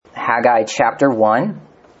Haggai chapter 1.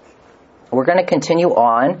 We're going to continue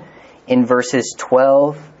on in verses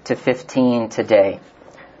 12 to 15 today.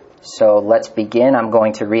 So let's begin. I'm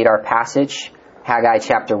going to read our passage, Haggai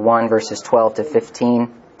chapter 1, verses 12 to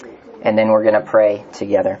 15, and then we're going to pray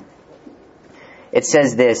together. It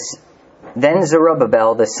says this: Then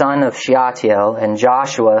Zerubbabel, the son of Shealtiel, and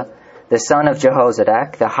Joshua, the son of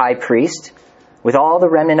Jehozadak, the high priest, with all the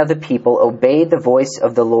remnant of the people, obeyed the voice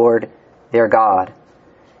of the Lord their God,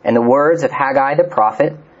 and the words of Haggai the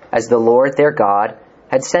prophet, as the Lord their God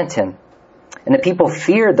had sent him. And the people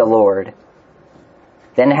feared the Lord.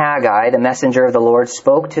 Then Haggai, the messenger of the Lord,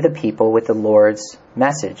 spoke to the people with the Lord's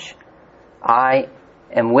message. I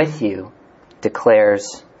am with you,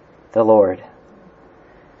 declares the Lord.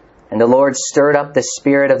 And the Lord stirred up the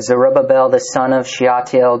spirit of Zerubbabel, the son of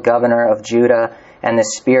Shealtiel, governor of Judah, and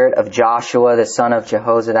the spirit of Joshua, the son of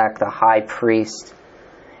Jehozadak, the high priest,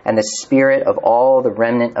 and the spirit of all the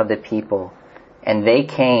remnant of the people. And they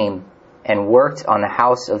came and worked on the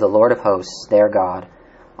house of the Lord of hosts, their God,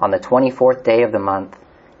 on the 24th day of the month,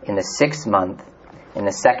 in the 6th month, in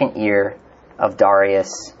the 2nd year of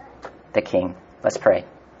Darius the king. Let's pray.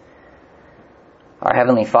 Our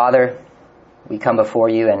Heavenly Father, we come before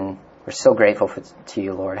you and we're so grateful to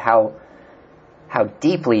you, Lord, how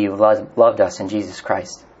deeply you've loved us in Jesus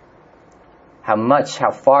Christ.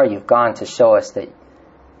 How far you've gone to show us that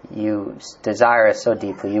you desire us so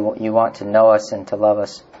deeply. You want to know us and to love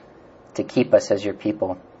us, to keep us as your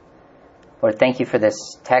people. Lord, thank you for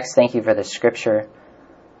this text. Thank you for this scripture.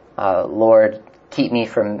 Lord, keep me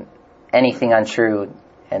from anything untrue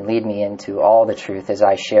and lead me into all the truth as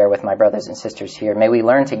I share with my brothers and sisters here. May we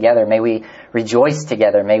learn together. May we rejoice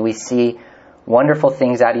together. May we see wonderful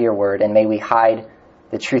things out of your word, and may we hide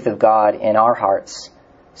the truth of God in our hearts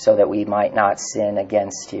so that we might not sin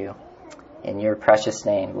against you. In your precious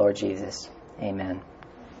name, Lord Jesus. Amen.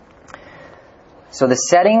 So the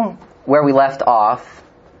setting where we left off,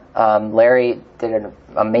 Larry did an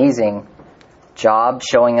amazing job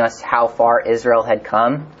showing us how far Israel had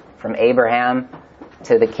come, from Abraham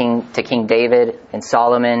to King David and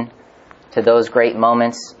Solomon, to those great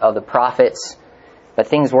moments of the prophets. But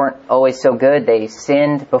things weren't always so good. They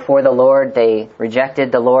sinned before the Lord. They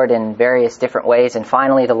rejected the Lord in various different ways. And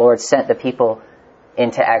finally, the Lord sent the people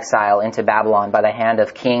into exile, into Babylon, by the hand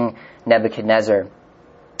of King Nebuchadnezzar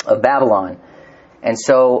of Babylon. And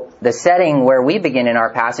so the setting where we begin in our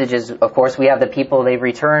passage is, of course, we have the people. They've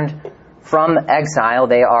returned from exile.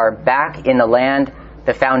 They are back in the land.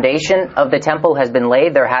 The foundation of the temple has been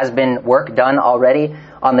laid. There has been work done already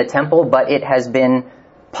on the temple, but it has been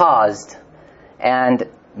paused. And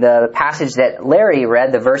the passage that Larry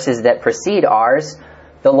read, the verses that precede ours,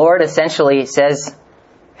 the Lord essentially says,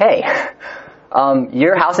 hey,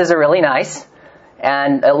 your houses are really nice,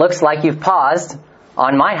 and it looks like you've paused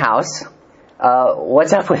on my house.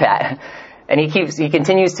 What's up with that? And he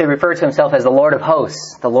continues to refer to himself as the Lord of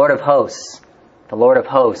hosts, the Lord of hosts, the Lord of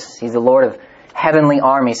hosts. He's the Lord of heavenly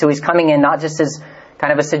armies. So he's coming in not just as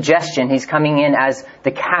kind of a suggestion. He's coming in as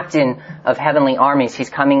the captain of heavenly armies. He's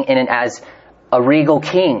coming in as a regal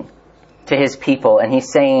king to his people. And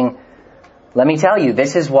he's saying, let me tell you,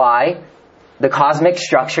 this is why the cosmic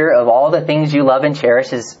structure of all the things you love and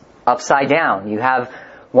cherish is upside down. You have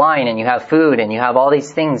wine and you have food and you have all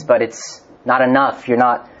these things, but it's not enough. You're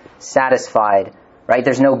not satisfied, right?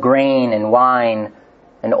 There's no grain and wine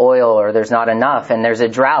and oil, or there's not enough. And there's a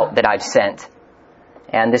drought that I've sent.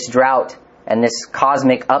 And this drought and this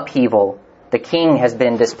cosmic upheaval, the king has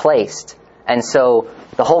been displaced. And so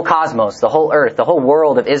the whole cosmos, the whole earth, the whole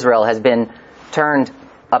world of Israel has been turned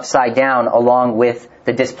upside down along with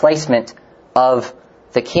the displacement of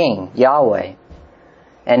the king, Yahweh.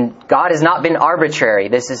 And God has not been arbitrary.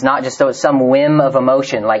 This is not just some whim of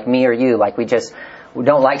emotion like me or you, like we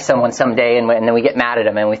don't like someone someday and then we get mad at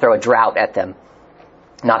them and we throw a drought at them.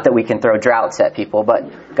 Not that we can throw droughts at people,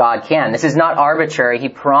 but God can. This is not arbitrary. He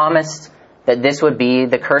promised that this would be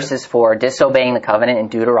the curses for disobeying the covenant in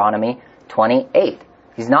Deuteronomy 28.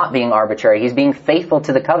 He's not being arbitrary. He's being faithful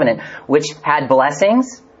to the covenant, which had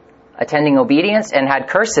blessings, attending obedience, and had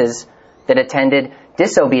curses that attended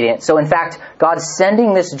disobedience. So in fact, God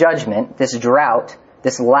sending this judgment, this drought,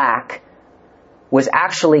 this lack, was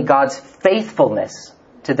actually God's faithfulness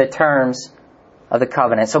to the terms of the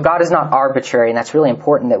covenant. So God is not arbitrary, and that's really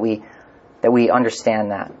important that we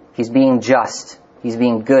understand that. He's being just. He's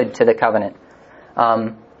being good to the covenant.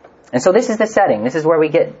 And so this is the setting. This is where we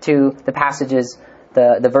get to the passages,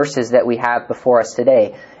 the verses that we have before us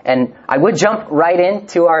today. And I would jump right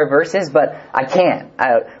into our verses, but I can't.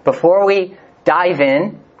 Before we dive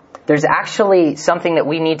in, there's actually something that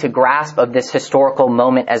we need to grasp of this historical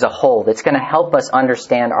moment as a whole that's going to help us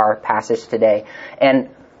understand our passage today. And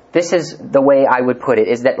this is the way I would put it,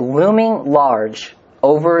 is that looming large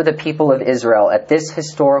over the people of Israel at this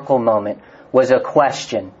historical moment was a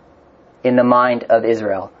question in the mind of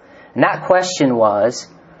Israel. And that question was,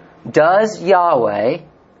 does Yahweh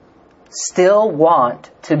still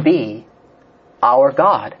want to be our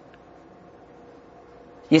God?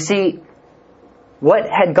 You see, what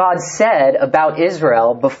had God said about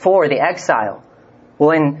Israel before the exile?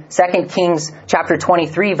 Well, in 2 Kings chapter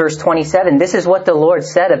 23, verse 27, this is what the Lord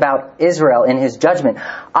said about Israel in His judgment.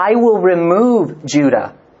 I will remove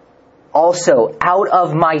Judah also out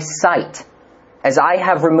of my sight, as I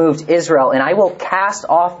have removed Israel, and I will cast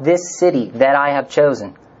off this city that I have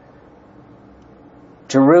chosen,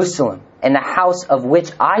 Jerusalem, and the house of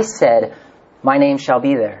which I said, my name shall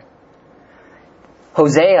be there.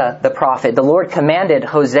 Hosea, the prophet, the Lord commanded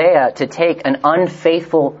Hosea to take an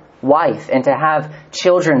unfaithful wife and to have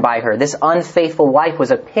children by her. This unfaithful wife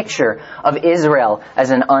was a picture of Israel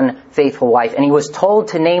as an unfaithful wife. And he was told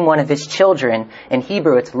to name one of his children. In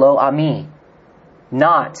Hebrew, it's Lo Ami,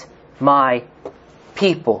 not my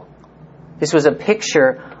people. This was a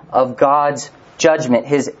picture of God's judgment,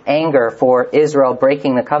 His anger for Israel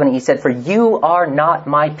breaking the covenant. He said, for you are not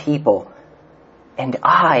my people, and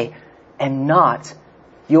I am not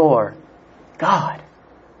your God.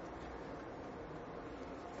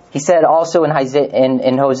 He said also in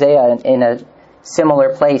Hosea, in a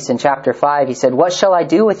similar place in chapter 5, he said, what shall I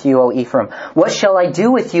do with you, O Ephraim? What shall I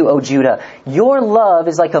do with you, O Judah? Your love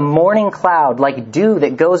is like a morning cloud, like dew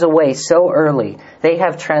that goes away so early. They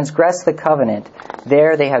have transgressed the covenant.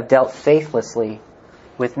 There they have dealt faithlessly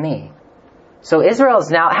with me. So Israel is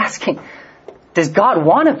now asking, does God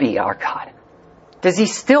want to be our God? Does He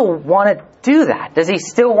still want to do that? Does He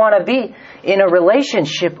still want to be in a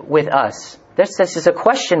relationship with us? This is a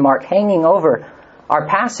question mark hanging over our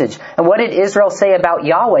passage. And what did Israel say about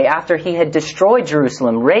Yahweh after He had destroyed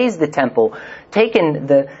Jerusalem, razed the temple, taken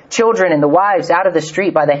the children and the wives out of the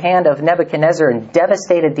street by the hand of Nebuchadnezzar and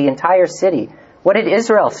devastated the entire city? What did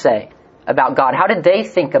Israel say about God? How did they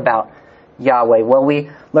think about Yahweh? Well,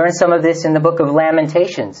 we learn some of this in the book of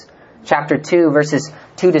Lamentations, chapter 2, verses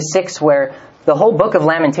 2 to 6, where the whole book of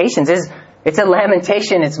Lamentations it's a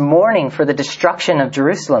lamentation. It's mourning for the destruction of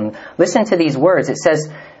Jerusalem. Listen to these words. It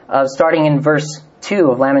says, starting in verse 2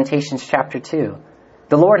 of Lamentations chapter 2,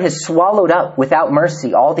 the Lord has swallowed up without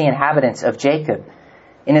mercy all the inhabitants of Jacob.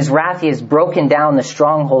 In His wrath He has broken down the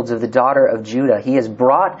strongholds of the daughter of Judah. He has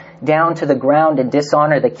brought down to the ground in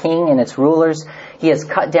dishonor the king and its rulers. He has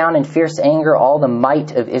cut down in fierce anger all the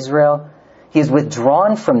might of Israel. He has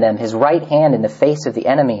withdrawn from them His right hand in the face of the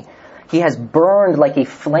enemy. He has burned like a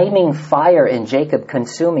flaming fire in Jacob,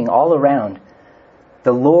 consuming all around.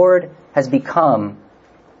 The Lord has become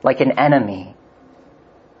like an enemy.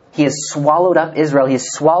 He has swallowed up Israel. He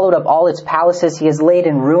has swallowed up all its palaces. He has laid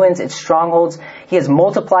in ruins its strongholds. He has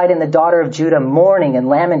multiplied in the daughter of Judah mourning and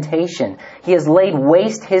lamentation. He has laid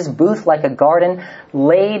waste His booth like a garden,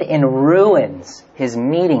 laid in ruins His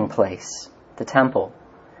meeting place, the temple.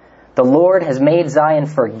 The Lord has made Zion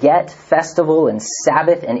forget festival and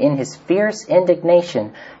Sabbath, and in His fierce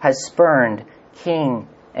indignation has spurned king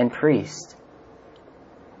and priest.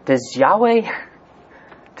 Does Yahweh,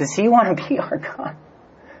 does He want to be our God?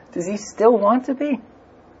 Does He still want to be?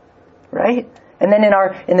 Right? And then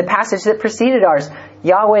in the passage that preceded ours,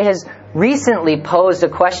 Yahweh has recently posed a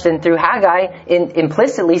question through Haggai,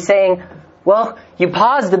 implicitly saying, well, you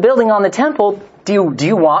paused the building on the temple. Do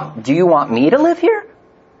you want me to live here?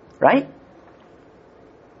 Right?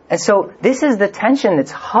 And so this is the tension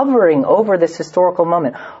that's hovering over this historical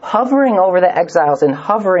moment, hovering over the exiles and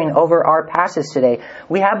hovering over our passage today.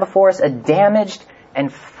 We have before us a damaged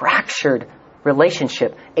and fractured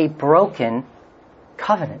relationship, a broken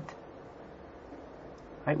covenant.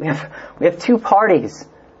 Right? We have two parties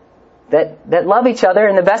that love each other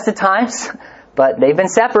in the best of times, but they've been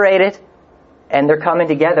separated and they're coming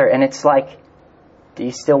together, and it's like, do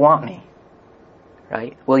you still want me?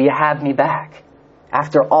 Right? Will you have me back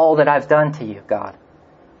after all that I've done to you, God?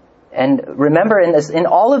 And remember, in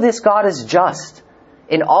all of this, God is just.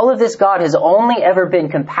 In all of this, God has only ever been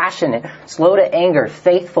compassionate, slow to anger,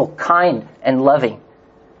 faithful, kind, and loving.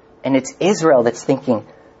 And it's Israel that's thinking,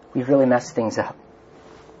 we've really messed things up.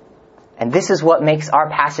 And this is what makes our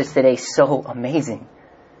passage today so amazing.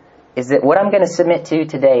 Is that what I'm going to submit to you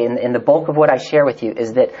today, in the bulk of what I share with you,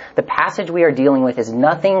 is that the passage we are dealing with is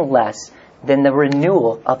nothing less than the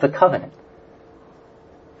renewal of the covenant.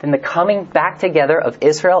 Than the coming back together of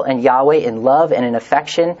Israel and Yahweh in love and in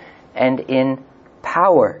affection and in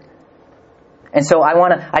power. And so I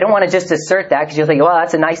don't want to just assert that, because you'll think, well,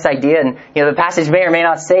 that's a nice idea, and the passage may or may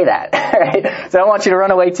not say that. Right? So I don't want you to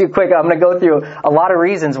run away too quick. I'm going to go through a lot of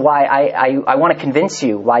reasons why I want to convince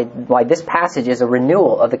you why this passage is a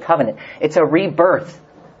renewal of the covenant. It's a rebirth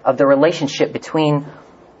of the relationship between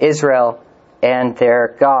Israel and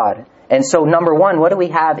their God. And so number one, what do we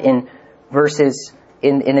have in verses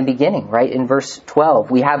in the beginning, right? In verse 12,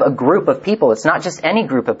 we have a group of people. It's not just any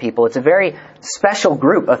group of people. It's a very special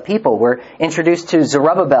group of people. We're introduced to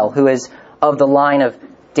Zerubbabel, who is of the line of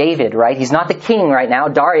David, right? He's not the king right now.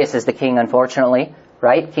 Darius is the king, unfortunately,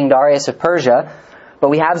 right? King Darius of Persia. But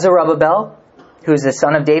we have Zerubbabel, who's the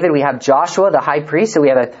son of David. We have Joshua, the high priest. So we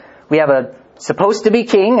have a supposed to be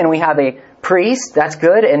king, and we have a priest. That's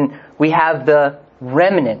good. And we have the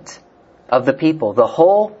remnant of the people, the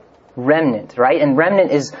whole remnant, right? And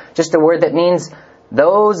remnant is just a word that means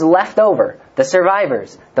those left over, the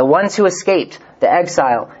survivors, the ones who escaped the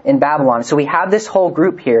exile in Babylon. So we have this whole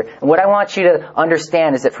group here. And what I want you to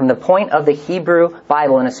understand is that from the point of the Hebrew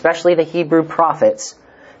Bible, and especially the Hebrew prophets,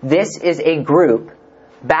 this is a group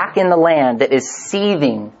back in the land that is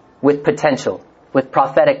seething with potential, with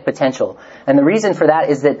prophetic potential. And the reason for that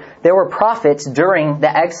is that there were prophets during the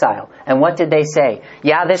exile. And what did they say?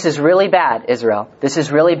 Yeah, this is really bad, Israel. This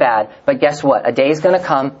is really bad. But guess what? A day is going to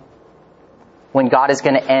come when God is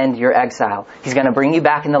going to end your exile. He's going to bring you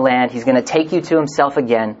back in the land. He's going to take you to himself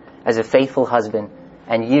again as a faithful husband,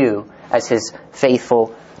 and you as his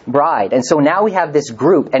faithful bride. And so now we have this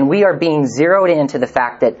group, and we are being zeroed into the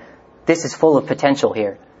fact that this is full of potential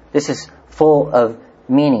here. This is full of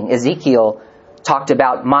meaning. Ezekiel talked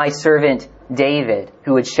about my servant David,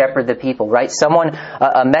 who would shepherd the people, right? Someone,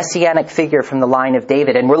 a messianic figure from the line of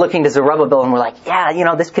David. And we're looking to Zerubbabel and we're like,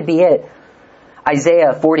 yeah, this could be it.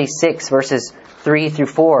 Isaiah 46 verses 3 through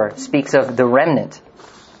 4 speaks of the remnant,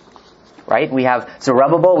 right? We have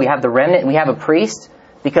Zerubbabel, we have the remnant, and we have a priest,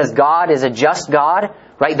 because God is a just God,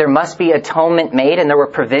 right? There must be atonement made, and there were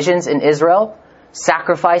provisions in Israel,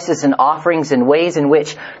 sacrifices and offerings in ways in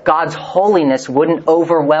which God's holiness wouldn't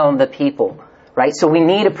overwhelm the people. Right? So we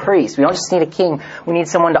need a priest. We don't just need a king. We need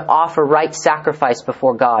someone to offer right sacrifice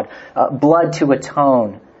before God. Blood to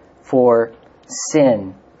atone for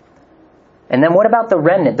sin. And then what about the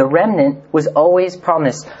remnant? The remnant was always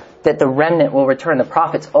promised that the remnant will return. The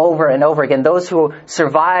prophets over and over again. Those who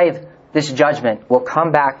survive this judgment will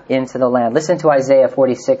come back into the land. Listen to Isaiah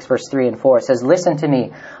 46 verse 3 and 4. It says, listen to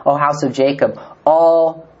me, O house of Jacob,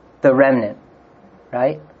 all the remnant.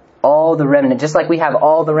 Right? All the remnant, just like we have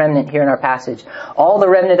all the remnant here in our passage. All the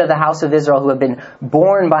remnant of the house of Israel who have been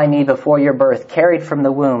born by me before your birth, carried from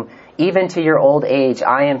the womb, even to your old age,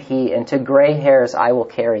 I am he, and to gray hairs I will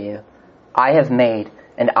carry you. I have made,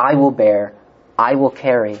 and I will bear, I will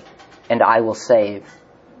carry, and I will save.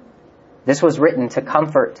 This was written to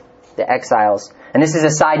comfort the exiles. And this is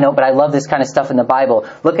a side note, but I love this kind of stuff in the Bible.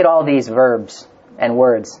 Look at all these verbs and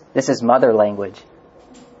words. This is mother language.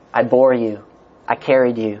 I bore you. I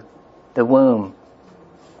carried you. The womb.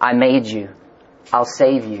 I made you. I'll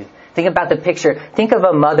save you. Think about the picture. Think of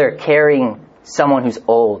a mother carrying someone who's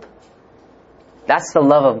old. That's the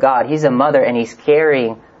love of God. He's a mother, and he's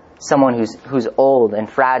carrying someone who's old and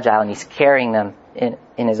fragile, and he's carrying them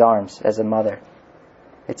in his arms as a mother.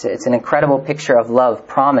 It's an incredible picture of love,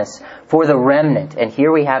 promise for the remnant. And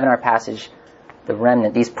here we have in our passage the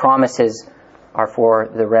remnant. These promises are for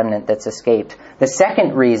the remnant that's escaped. The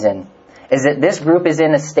second reason is that this group is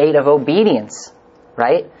in a state of obedience,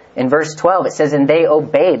 right? In verse 12, it says, and they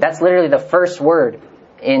obeyed. That's literally the first word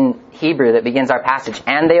in Hebrew that begins our passage.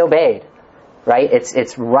 And they obeyed, right?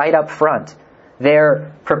 It's right up front.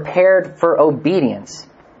 They're prepared for obedience.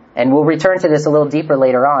 And we'll return to this a little deeper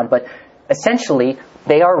later on. But essentially,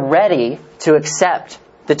 they are ready to accept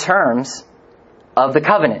the terms of the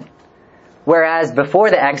covenant. Whereas before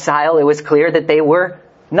the exile, it was clear that they were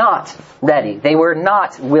not ready. They were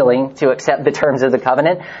not willing to accept the terms of the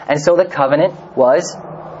covenant. And so the covenant was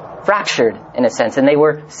fractured in a sense. And they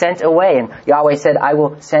were sent away. And Yahweh said, I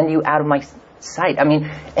will send you out of my sight. I mean,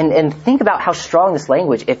 and think about how strong this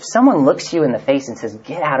language. If someone looks you in the face and says,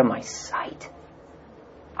 get out of my sight.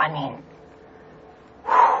 I mean,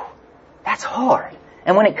 that's hard.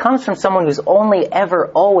 And when it comes from someone who's only ever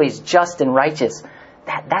always just and righteous,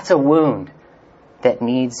 that's a wound that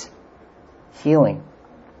needs healing.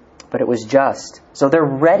 But it was just. So they're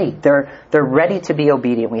ready. They're ready to be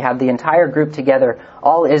obedient. We have the entire group together.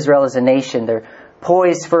 All Israel as a nation. They're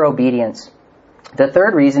poised for obedience. The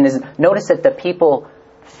third reason is, notice that the people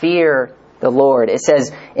fear the Lord. It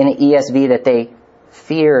says in the ESV that they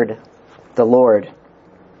feared the Lord.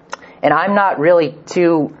 And I'm not really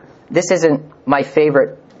this isn't my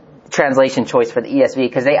favorite translation choice for the ESV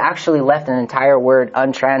because they actually left an entire word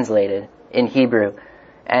untranslated in Hebrew.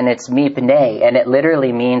 And it's mipnei, and it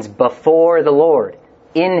literally means before the Lord,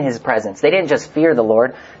 in His presence. They didn't just fear the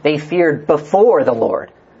Lord, they feared before the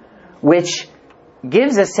Lord, which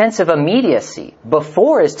gives a sense of immediacy.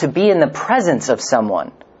 Before is to be in the presence of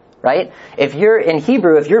someone, right? If you're in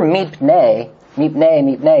Hebrew, if you're mipnei,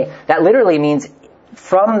 that literally means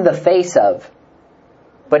from the face of.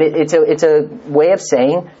 But it's a way of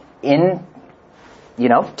saying in,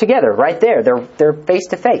 together, right there. They're face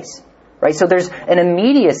to face, right? So there's an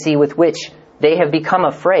immediacy with which they have become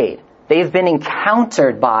afraid. They've been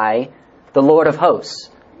encountered by the Lord of hosts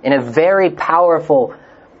in a very powerful,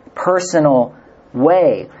 personal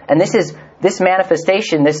way. And this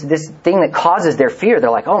manifestation, this thing that causes their fear, they're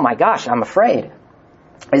like, oh my gosh, I'm afraid,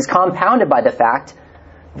 is compounded by the fact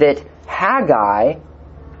that Haggai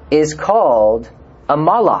is called a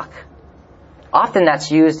malach. Often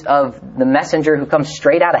that's used of the messenger who comes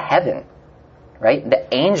straight out of heaven, right?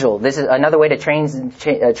 The angel. This is another way to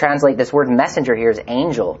translate this word messenger here is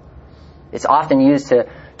angel. It's often used to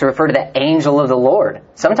refer to the angel of the Lord.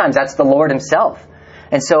 Sometimes that's the Lord Himself.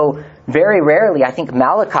 And so very rarely, I think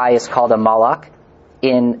Malachi is called a malach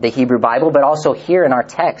in the Hebrew Bible, but also here in our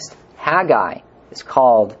text, Haggai is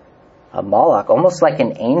called a malach, almost like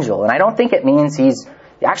an angel. And I don't think it means he's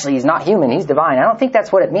not human, he's divine. I don't think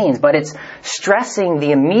that's what it means, but it's stressing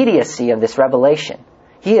the immediacy of this revelation.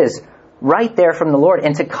 He is right there from the Lord.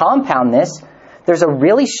 And to compound this, there's a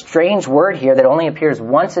really strange word here that only appears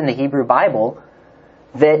once in the Hebrew Bible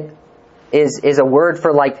that is a word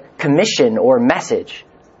for like commission or message.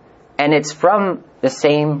 And it's from the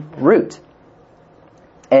same root.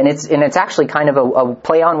 And it's actually kind of a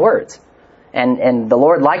play on words. And the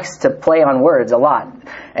Lord likes to play on words a lot.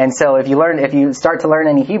 And so if you start to learn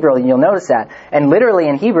any Hebrew, you'll notice that. And literally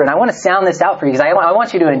in Hebrew, and I want to sound this out for you because I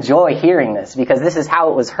want you to enjoy hearing this because this is how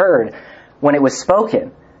it was heard when it was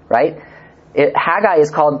spoken, right? Haggai is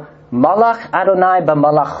called Malach Adonai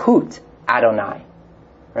b'malachut Adonai,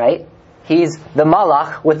 right? He's the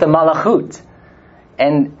malach with the malachut.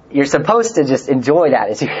 And you're supposed to just enjoy that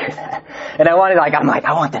as you hear that. And I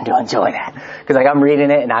want them to enjoy that. Because I'm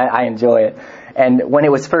reading it and I enjoy it. And when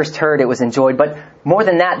it was first heard, it was enjoyed. But more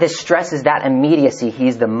than that, this stresses that immediacy.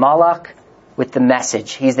 He's the malach with the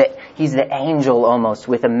message. He's the angel almost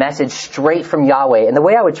with a message straight from Yahweh. And the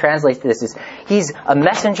way I would translate this is he's a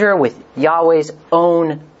messenger with Yahweh's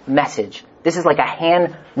own message. This is like a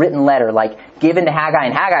handwritten letter, like given to Haggai.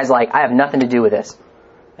 And Haggai's like, I have nothing to do with this.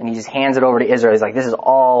 And he just hands it over to Israel. He's like, this is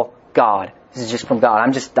all God. This is just from God.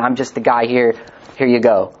 I'm just the guy here. Here you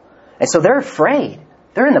go. And so they're afraid.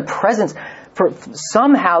 They're in the presence.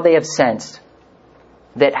 Somehow they have sensed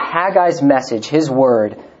that Haggai's message, his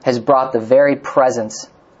word, has brought the very presence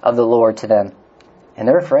of the Lord to them. And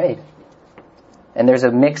they're afraid. And there's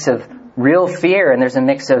a mix of real fear and there's a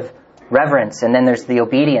mix of reverence. And then there's the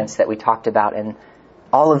obedience that we talked about. And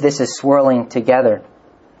all of this is swirling together.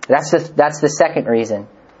 That's the second reason.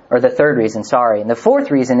 Or the third reason, sorry. And the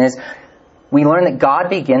fourth reason is we learn that God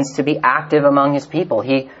begins to be active among His people.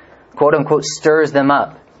 He, quote unquote, stirs them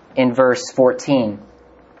up in verse 14.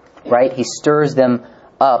 Right? He stirs them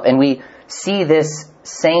up. And we see this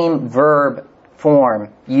same verb form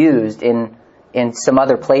used in some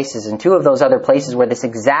other places. In two of those other places where this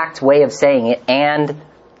exact way of saying it, and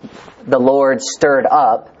the Lord stirred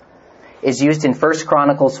up, is used in 1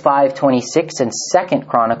 Chronicles 5:26 and 2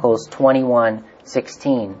 Chronicles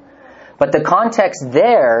 21:16. But the context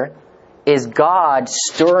there is God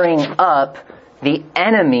stirring up the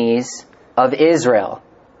enemies of Israel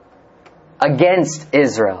against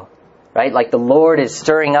Israel. Right? Like the Lord is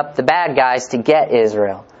stirring up the bad guys to get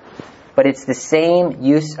Israel. But it's the same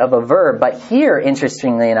use of a verb. But here,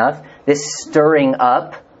 interestingly enough, this stirring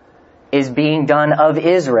up is being done of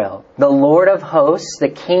Israel. The Lord of hosts, the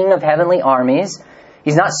King of heavenly armies,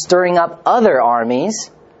 He's not stirring up other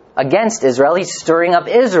armies against Israel. He's stirring up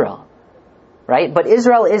Israel. Right? But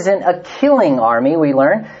Israel isn't a killing army, we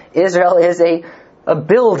learn. Israel is a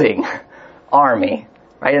building army.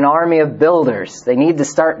 Right? An army of builders. They need to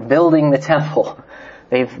start building the temple.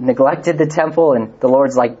 They've neglected the temple, and the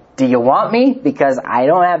Lord's like, do you want me? Because I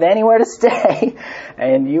don't have anywhere to stay,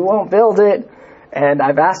 and you won't build it. And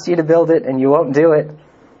I've asked you to build it, and you won't do it.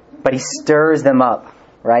 But He stirs them up,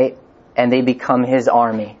 right? And they become His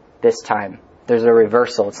army this time. There's a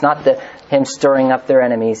reversal. It's not Him stirring up their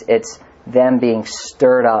enemies. It's them being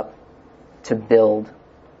stirred up to build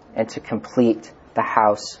and to complete the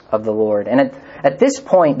house of the Lord. And at this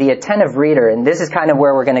point, the attentive reader, and this is kind of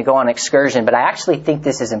where we're going to go on excursion, but I actually think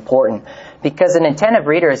this is important because an attentive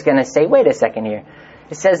reader is going to say, wait a second here.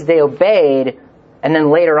 It says they obeyed And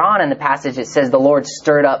then later on in the passage it says the Lord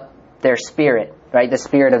stirred up their spirit, right? The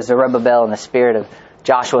spirit of Zerubbabel and the spirit of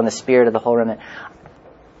Joshua and the spirit of the whole remnant.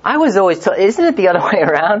 I was always told, isn't it the other way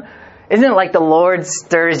around? Isn't it like the Lord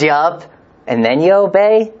stirs you up and then you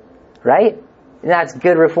obey, right? And that's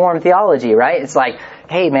good Reformed theology, right? It's like,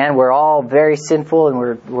 hey man, we're all very sinful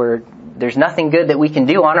and there's nothing good that we can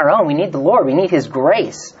do on our own. We need the Lord. We need His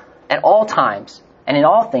grace at all times and in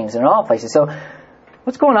all things and in all places. So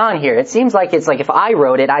what's going on here? It seems like it's like if I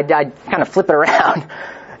wrote it, I'd kind of flip it around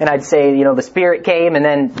and I'd say, the Spirit came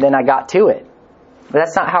and then I got to it. But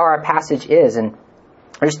that's not how our passage is. And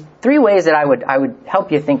there's three ways that I would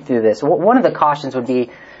help you think through this. One of the cautions would be,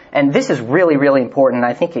 and this is really, really important,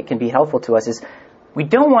 and I think it can be helpful to us, is we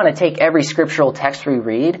don't want to take every scriptural text we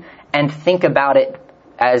read and think about it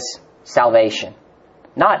as salvation.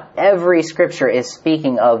 Not every scripture is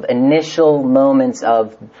speaking of initial moments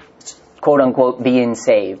of quote-unquote being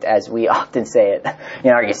saved, as we often say it.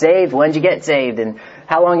 Are you saved? When did you get saved? And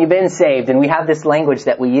how long you been saved? And we have this language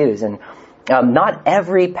that we use. And not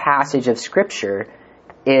every passage of scripture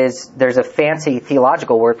there's a fancy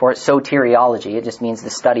theological word for it, soteriology. It just means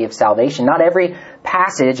the study of salvation. Not every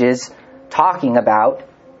passage is talking about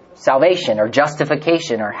salvation or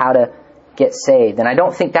justification or how to get saved. And I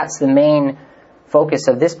don't think that's the main focus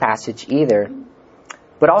of this passage either.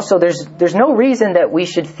 But also there's no reason that we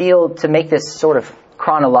should feel to make this sort of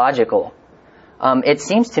chronological. It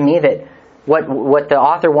seems to me that what the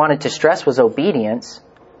author wanted to stress was obedience,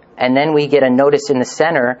 and then we get a notice in the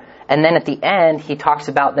center, and then at the end he talks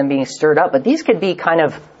about them being stirred up. But these could be kind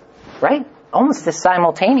of, right, almost a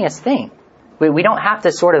simultaneous thing. We don't have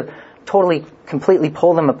to sort of totally, completely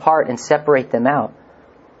pull them apart and separate them out.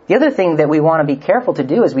 The other thing that we want to be careful to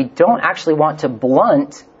do is we don't actually want to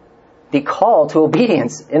blunt the call to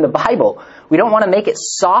obedience in the Bible. We don't want to make it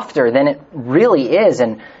softer than it really is,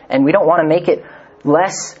 and we don't want to make it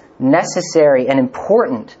less necessary and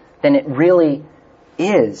important than it really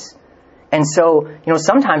is. And so,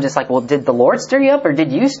 sometimes it's like, well, did the Lord stir you up or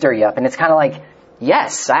did you stir you up? And it's kind of like,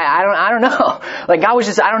 yes, I don't know. Like God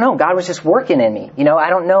was just working in me. I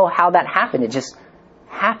don't know how that happened. It just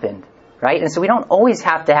happened, right? And so we don't always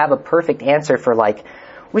have to have a perfect answer for like,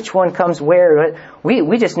 which one comes where.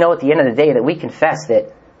 We just know at the end of the day that we confess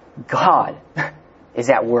that God is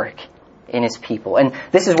at work in His people. And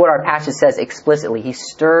this is what our passage says explicitly. He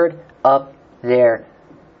stirred up their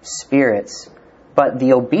spirits. But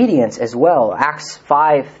the obedience as well. Acts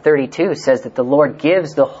 5:32 says that the Lord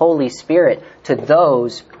gives the Holy Spirit to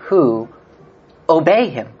those who obey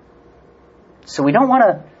Him. So we don't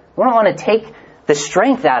want to take the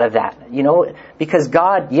strength out of that, because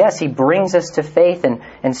God, yes, He brings us to faith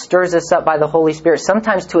and stirs us up by the Holy Spirit,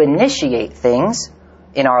 sometimes to initiate things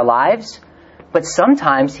in our lives, but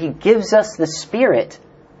sometimes He gives us the Spirit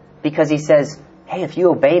because He says, hey, if you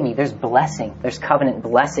obey me, there's blessing, there's covenant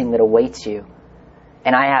blessing that awaits you.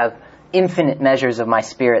 And I have infinite measures of my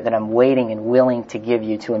Spirit that I'm waiting and willing to give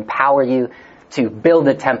you, to empower you to build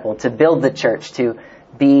the temple, to build the church, to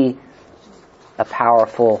be a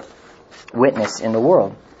powerful witness in the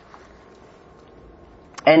world.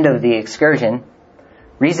 End of the excursion.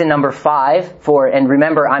 Reason number 5 and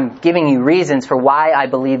remember, I'm giving you reasons for why I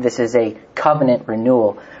believe this is a covenant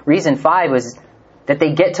renewal. Reason 5 was that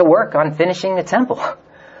they get to work on finishing the temple.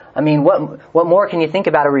 I mean, what more can you think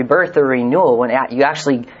about a rebirth or renewal when you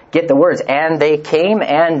actually get the words, and they came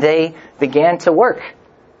and they began to work.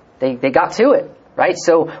 They got to it, right?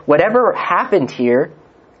 So whatever happened here,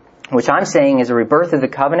 which I'm saying is a rebirth of the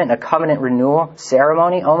covenant, a covenant renewal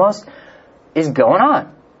ceremony almost, is going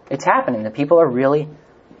on. It's happening. The people are really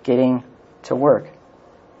getting to work.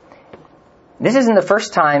 This isn't the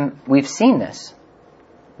first time we've seen this,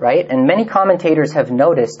 right? And many commentators have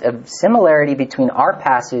noticed a similarity between our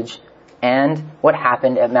passage and what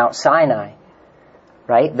happened at Mount Sinai,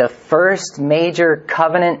 right? The first major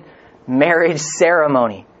covenant marriage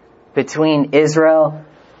ceremony between Israel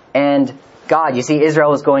and God. You see, Israel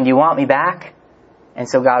was going, do you want me back? And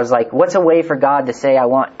so God was like, what's a way for God to say,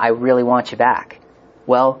 I really want you back?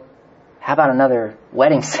 Well, how about another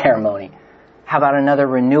wedding ceremony? How about another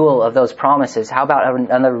renewal of those promises? How about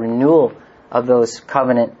another renewal of those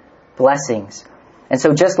covenant blessings? And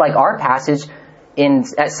so just like our passage,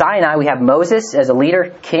 at Sinai we have Moses as a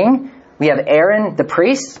leader, king. We have Aaron, the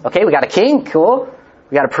priest. Okay, we got a king, cool.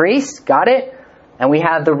 We got a priest, got it. And we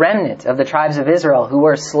have the remnant of the tribes of Israel who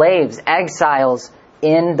were slaves, exiles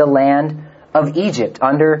in the land of Egypt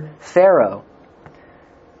under Pharaoh.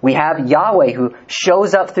 We have Yahweh who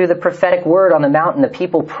shows up through the prophetic word on the mountain. The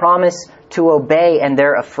people promise to obey and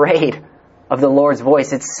they're afraid of the Lord's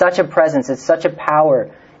voice. It's such a presence. It's such a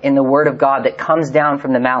power in the Word of God that comes down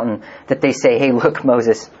from the mountain that they say, hey, look,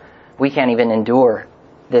 Moses, we can't even endure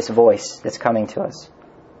this voice that's coming to us.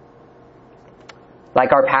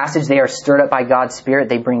 Like our passage, they are stirred up by God's Spirit.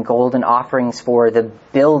 They bring golden offerings for the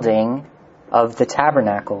building of the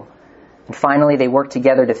tabernacle. And finally, they work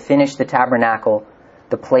together to finish the tabernacle,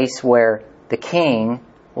 the place where the king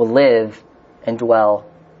will live and dwell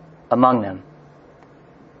among them.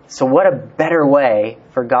 So what a better way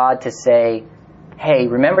for God to say, hey,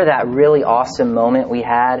 remember that really awesome moment we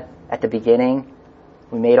had at the beginning?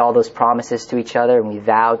 We made all those promises to each other and we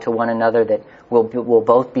vowed to one another that we'll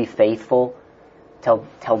both be faithful till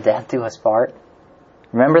death do us part.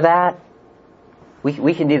 Remember that?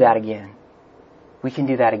 We can do that again. We can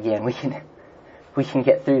do that again. We can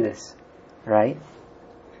get through this, right?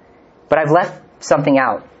 But I've left something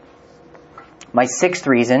out. My sixth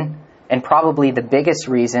reason, and probably the biggest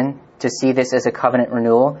reason to see this as a covenant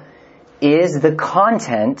renewal, is the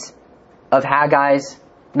content of Haggai's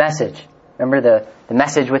message. Remember the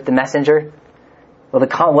message with the messenger? Well,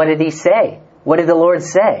 what did he say? What did the Lord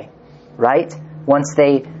say? Right? Once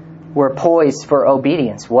they were poised for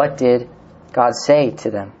obedience, what did God say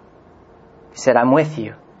to them? He said, I'm with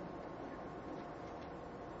you.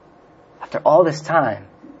 After all this time,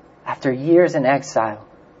 after years in exile,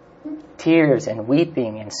 tears and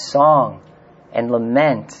weeping and song and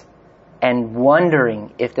lament and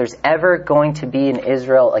wondering if there's ever going to be an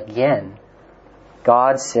Israel again,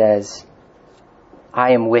 God says,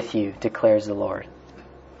 I am with you, declares the Lord.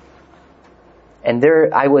 And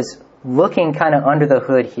I was looking kind of under the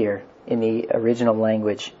hood here in the original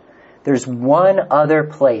language. There's one other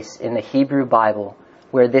place in the Hebrew Bible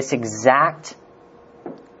where this exact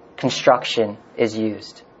construction is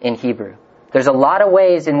used in Hebrew. There's a lot of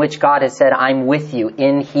ways in which God has said, I'm with you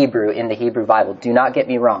in Hebrew, in the Hebrew Bible. Do not get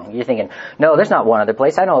me wrong. You're thinking, no, there's not one other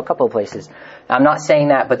place. I know a couple of places. I'm not saying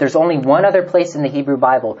that, but there's only one other place in the Hebrew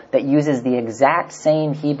Bible that uses the exact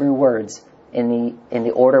same Hebrew words in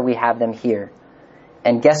the order we have them here.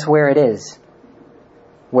 And guess where it is?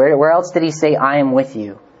 Where else did he say, I am with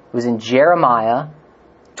you? It was in Jeremiah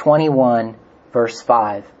 21, verse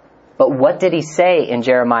 5. But what did he say in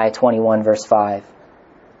Jeremiah 21, verse 5?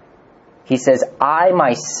 He says, I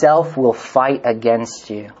myself will fight against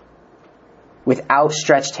you with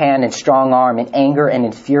outstretched hand and strong arm, in anger and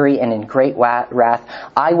in fury and in great wrath.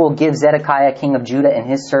 I will give Zedekiah, king of Judah, and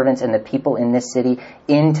his servants and the people in this city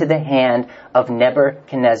into the hand of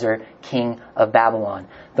Nebuchadnezzar, king of Babylon.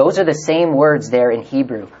 Those are the same words there in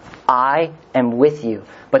Hebrew. I am with you.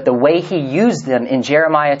 But the way he used them in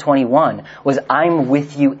Jeremiah 21 was, I'm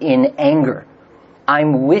with you in anger.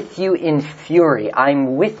 I'm with you in fury.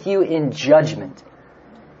 I'm with you in judgment.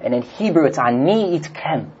 And in Hebrew, it's ani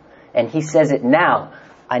itkem. And he says it now,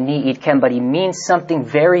 ani itkem, but he means something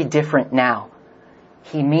very different now.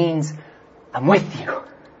 He means, I'm with you.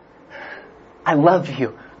 I love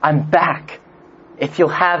you. I'm back. If you'll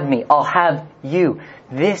have me, I'll have you.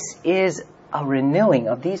 This is a renewing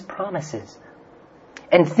of these promises.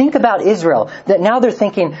 And think about Israel, that now they're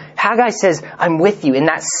thinking, Haggai says, I'm with you, in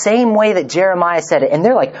that same way that Jeremiah said it. And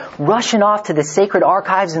they're like rushing off to the sacred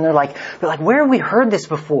archives, and they're like, where have we heard this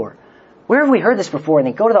before? Where have we heard this before? And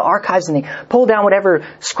they go to the archives and they pull down whatever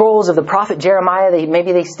scrolls of the prophet Jeremiah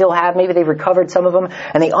maybe they still have, maybe they've recovered some of them,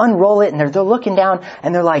 and they unroll it, and they're looking down,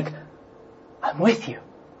 and they're like, I'm with you.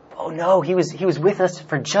 Oh no, he was with us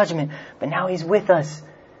for judgment, but now he's with us.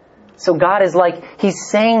 So God is like, he's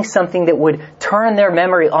saying something that would turn their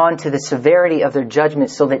memory on to the severity of their judgment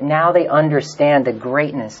so that now they understand the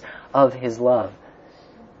greatness of his love.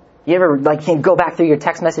 You ever go back through your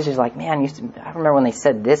text messages like, man, I remember when they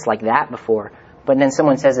said this like that before, but then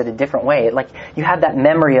someone says it a different way. You have that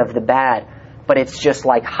memory of the bad, but it's just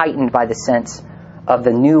heightened by the sense of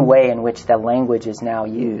the new way in which the language is now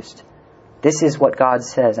used. This is what God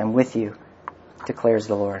says, I'm with you, declares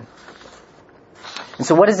the Lord. And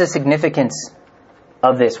so what is the significance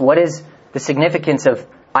of this? What is the significance of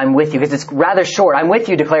I'm with you? Because it's rather short. I'm with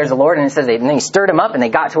you, declares the Lord. And it says and they stirred him up and they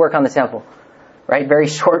got to work on the temple. Right? Very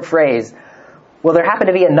short phrase. Well, there happened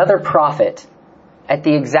to be another prophet at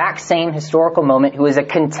the exact same historical moment who is a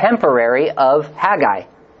contemporary of Haggai.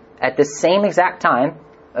 At the same exact time,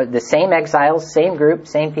 the same exiles, same group,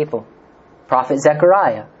 same people. Prophet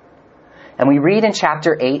Zechariah. And we read in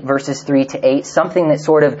chapter 8, verses 3 to 8, something that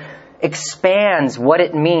sort of expands what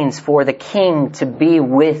it means for the king to be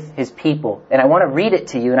with his people. And I want to read it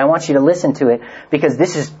to you, and I want you to listen to it, because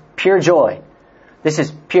this is pure joy. This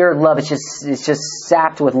is pure love. It's just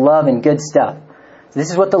sapped with love and good stuff. So this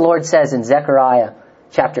is what the Lord says in Zechariah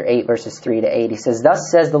chapter 8, verses 3 to 8. He says, Thus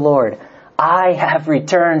says the Lord, I have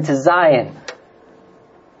returned to Zion.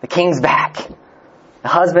 The king's back. The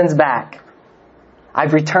husband's back.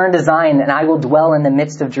 I've returned to Zion, and I will dwell in the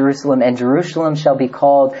midst of Jerusalem, and Jerusalem shall be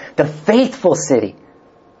called the faithful city.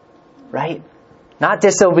 Right? Not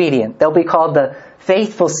disobedient. They'll be called the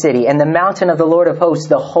faithful city, and the mountain of the Lord of hosts,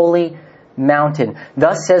 the holy mountain.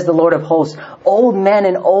 Thus says the Lord of hosts, old men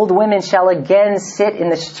and old women shall again sit in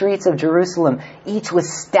the streets of Jerusalem, each with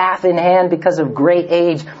staff in hand because of great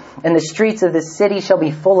age. And the streets of the city shall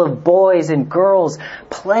be full of boys and girls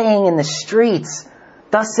playing in the streets.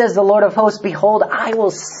 Thus says the Lord of hosts, behold, I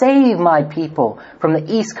will save my people from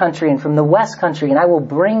the east country and from the west country, and I will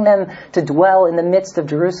bring them to dwell in the midst of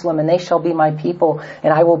Jerusalem, and they shall be my people,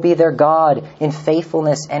 and I will be their God in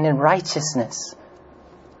faithfulness and in righteousness.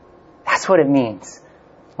 That's what it means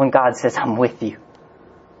when God says, I'm with you.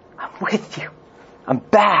 I'm with you. I'm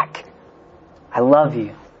back. I love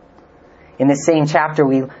you. In the same chapter,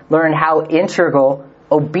 we learn how integral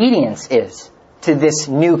obedience is to this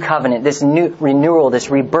new covenant, this new renewal, this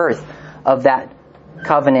rebirth of that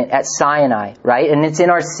covenant at Sinai, right? And it's in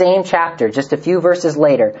our same chapter, just a few verses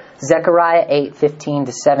later, Zechariah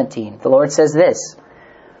 8:15-17. The Lord says this,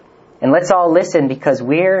 and let's all listen because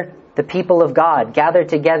we're the people of God gathered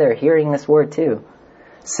together hearing this word too.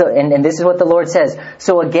 So, and this is what the Lord says.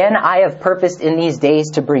 So again, I have purposed in these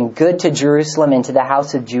days to bring good to Jerusalem and to the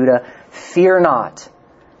house of Judah. Fear not.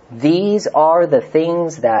 These are the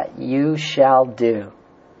things that you shall do.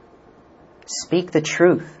 Speak the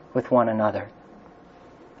truth with one another.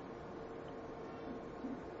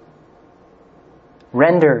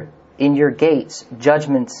 Render in your gates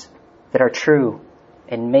judgments that are true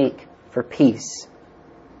and make for peace.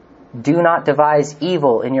 Do not devise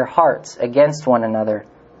evil in your hearts against one another,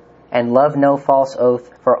 and love no false oath,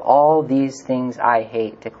 for all these things I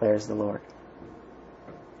hate, declares the Lord.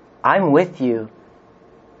 I'm with you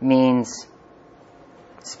means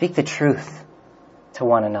speak the truth to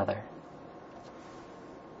one another.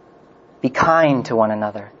 Be kind to one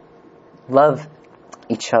another. Love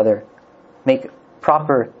each other. Make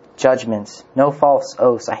proper judgments. No false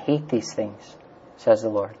oaths. I hate these things, says the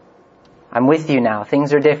Lord. I'm with you now.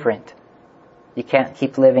 Things are different. You can't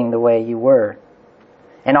keep living the way you were.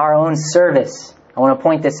 And our own service, I want to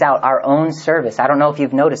point this out, our own service. I don't know if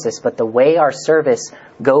you've noticed this, but the way our service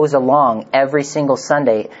goes along every single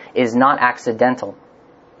Sunday is not accidental.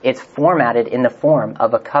 It's formatted in the form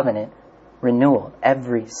of a covenant renewal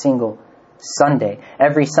every single Sunday.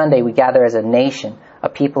 Every Sunday we gather as a nation, a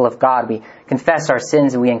people of God. We confess our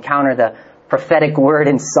sins and we encounter the prophetic word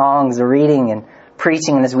in songs, reading and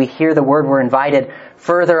preaching. And as we hear the word, we're invited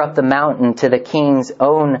further up the mountain to the King's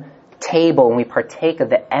own table, and we partake of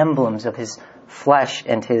the emblems of His flesh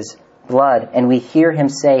and His blood. And we hear Him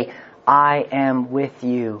say, I am with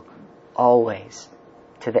you always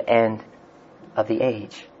to the end of the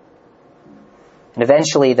age. And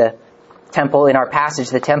eventually the temple, in our passage,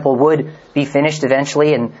 the temple would be finished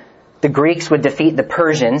eventually, and the Greeks would defeat the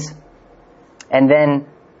Persians, and then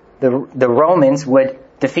the Romans would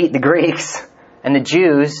defeat the Greeks, and the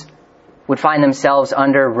Jews would find themselves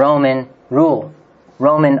under Roman rule,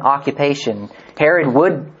 Roman occupation. Herod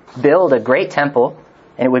would build a great temple,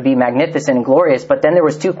 and it would be magnificent and glorious, but then there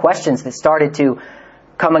was two questions that started to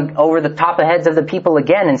come over the top of heads of the people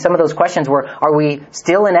again, and some of those questions were, are we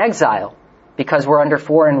still in exile because we're under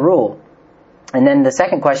foreign rule? And then the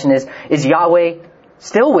second question is Yahweh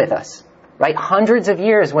still with us? Right? Hundreds of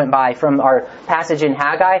years went by from our passage in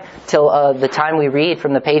Haggai till the time we read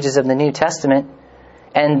from the pages of the New Testament.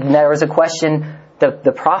 And there was a question,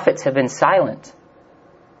 the prophets have been silent.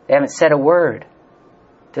 They haven't said a word.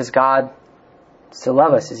 Does God still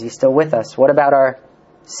love us? Is He still with us? What about our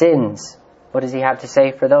sins? What does He have to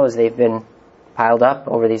say for those? They've been piled up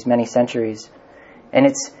over these many centuries. And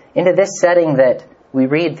it's into this setting that we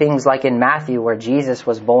read things like in Matthew where Jesus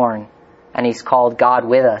was born and He's called God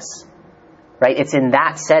with us. Right? It's in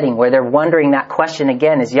that setting where they're wondering that question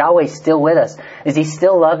again. Is Yahweh still with us? Does He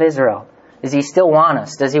still love Israel? Does He still want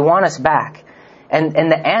us? Does He want us back? And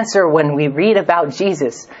the answer when we read about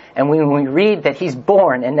Jesus and when we read that He's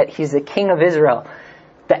born and that He's the King of Israel,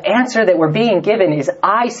 the answer that we're being given is,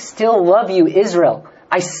 I still love you, Israel.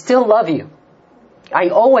 I still love you. I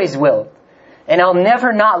always will. And I'll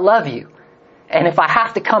never not love you. And if I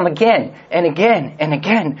have to come again and again and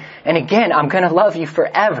again and again, I'm going to love you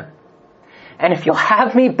forever. And if you'll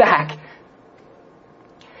have me back,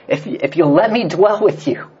 if you'll let me dwell with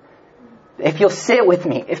you, if you'll sit with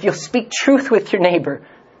me, if you'll speak truth with your neighbor,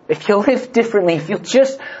 if you'll live differently, if you'll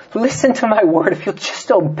just listen to my word, if you'll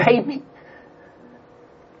just obey me,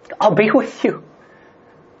 I'll be with you.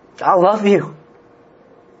 I'll love you.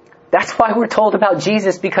 That's why we're told about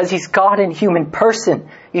Jesus, because He's God in human person.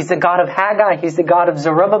 He's the God of Haggai. He's the God of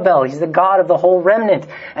Zerubbabel. He's the God of the whole remnant.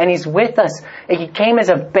 And He's with us. He came as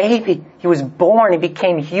a baby. He was born. He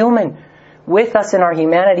became human with us in our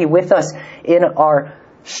humanity, with us in our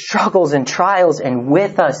struggles and trials, and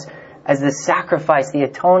with us as the sacrifice, the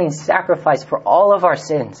atoning sacrifice for all of our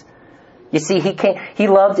sins. You see, He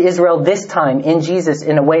loved Israel this time in Jesus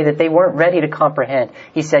in a way that they weren't ready to comprehend.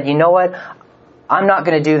 He said, you know what? I'm not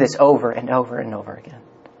going to do this over and over and over again.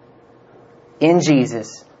 In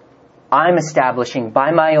Jesus, I'm establishing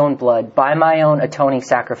by my own blood, by my own atoning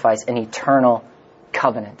sacrifice, an eternal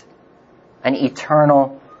covenant, an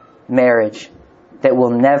eternal marriage that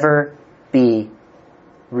will never be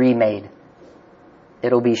remade.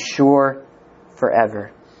 It'll be sure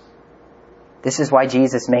forever. This is why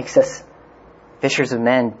Jesus makes us fishers of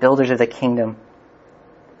men, builders of the kingdom.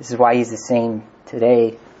 This is why He's the same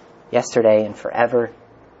today, yesterday, and forever.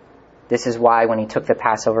 This is why when He took the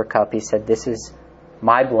Passover cup, He said, this is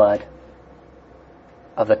my blood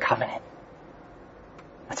of the covenant.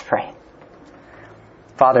 Let's pray.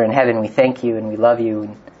 Father in heaven, we thank You and we love You.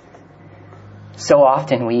 And so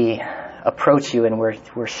often we approach You and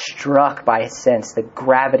we're struck by a sense, the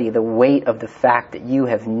gravity, the weight of the fact that You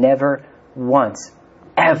have never once,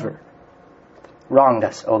 ever wronged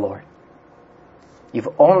us, O Lord. You've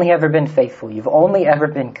only ever been faithful. You've only ever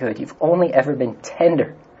been good. You've only ever been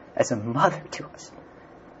tender as a mother to us.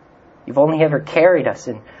 You've only ever carried us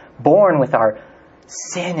and borne with our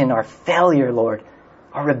sin and our failure, Lord,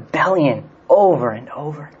 our rebellion over and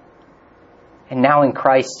over. And now in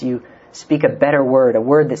Christ You speak a better word, a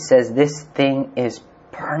word that says this thing is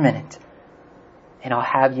permanent. And I'll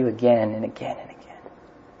have You again and again and again.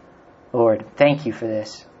 Lord, thank You for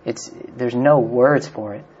this. There's no words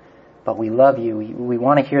for it. But we love You. We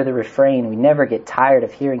want to hear the refrain. We never get tired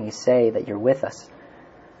of hearing You say that You're with us.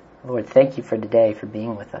 Lord, thank You for today, for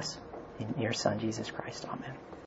being with us. In Your Son, Jesus Christ. Amen.